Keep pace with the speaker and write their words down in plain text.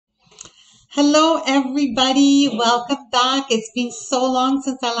Hello, everybody. Welcome back. It's been so long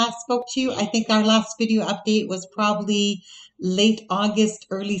since I last spoke to you. I think our last video update was probably late August,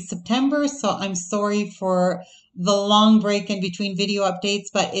 early September. So I'm sorry for the long break in between video updates,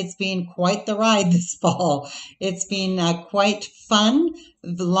 but it's been quite the ride this fall. It's been quite fun.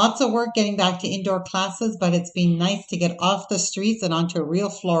 Lots of work getting back to indoor classes, but it's been nice to get off the streets and onto real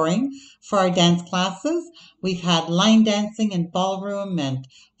flooring for our dance classes. We've had line dancing and ballroom, and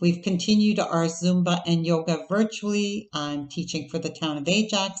we've continued our Zumba and yoga virtually. I'm teaching for the town of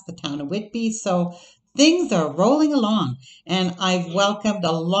Ajax, the town of Whitby. So things are rolling along. And I've welcomed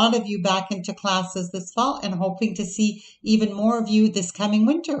a lot of you back into classes this fall and hoping to see even more of you this coming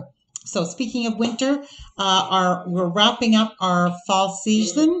winter. So speaking of winter, we're wrapping up our fall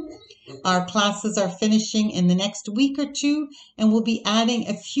season. Our classes are finishing in the next week or two, and we'll be adding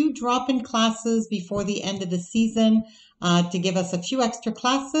a few drop-in classes before the end of the season to give us a few extra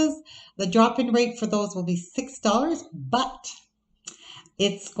classes. The drop-in rate for those will be $6, but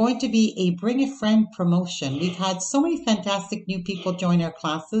it's going to be a bring a friend promotion. We've had so many fantastic new people join our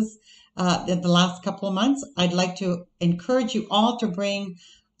classes in the last couple of months. I'd like to encourage you all to bring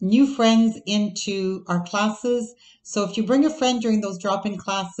new friends into our classes. So if you bring a friend during those drop-in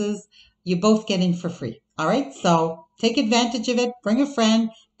classes, you both get in for free. All right, so take advantage of it. Bring a friend,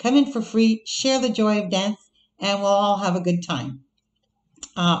 come in for free, share the joy of dance, and we'll all have a good time.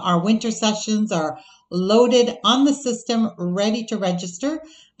 Our winter sessions are loaded on the system, ready to register.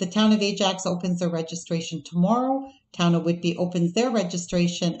 The town of Ajax opens their registration tomorrow. Town of Whitby opens their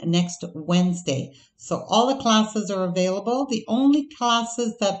registration next Wednesday. So all the classes are available. The only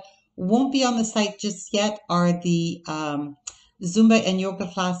classes that won't be on the site just yet are the Zumba and yoga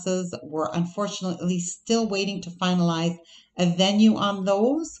classes. We're unfortunately still waiting to finalize a venue on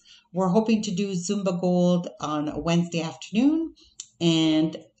those. We're hoping to do Zumba Gold on Wednesday afternoon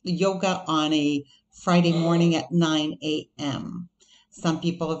and yoga on a Friday morning at 9 a.m. Some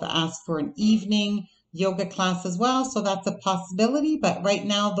people have asked for an evening yoga class as well, so that's a possibility, but right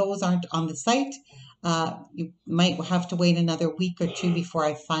now those aren't on the site. You might have to wait another week or two before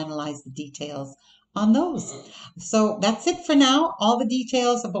I finalize the details on those. So that's it for now. All the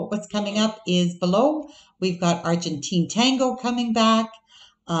details about what's coming up is below. We've got Argentine Tango coming back.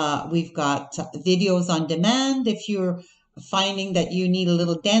 We've got videos on demand if you're finding that you need a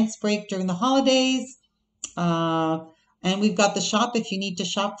little dance break during the holidays. And we've got the shop if you need to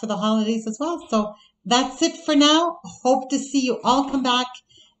shop for the holidays as well. So that's it for now. Hope to see you all come back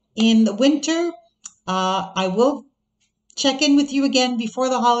in the winter. I will check in with you again before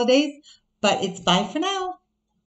the holidays, but it's bye for now.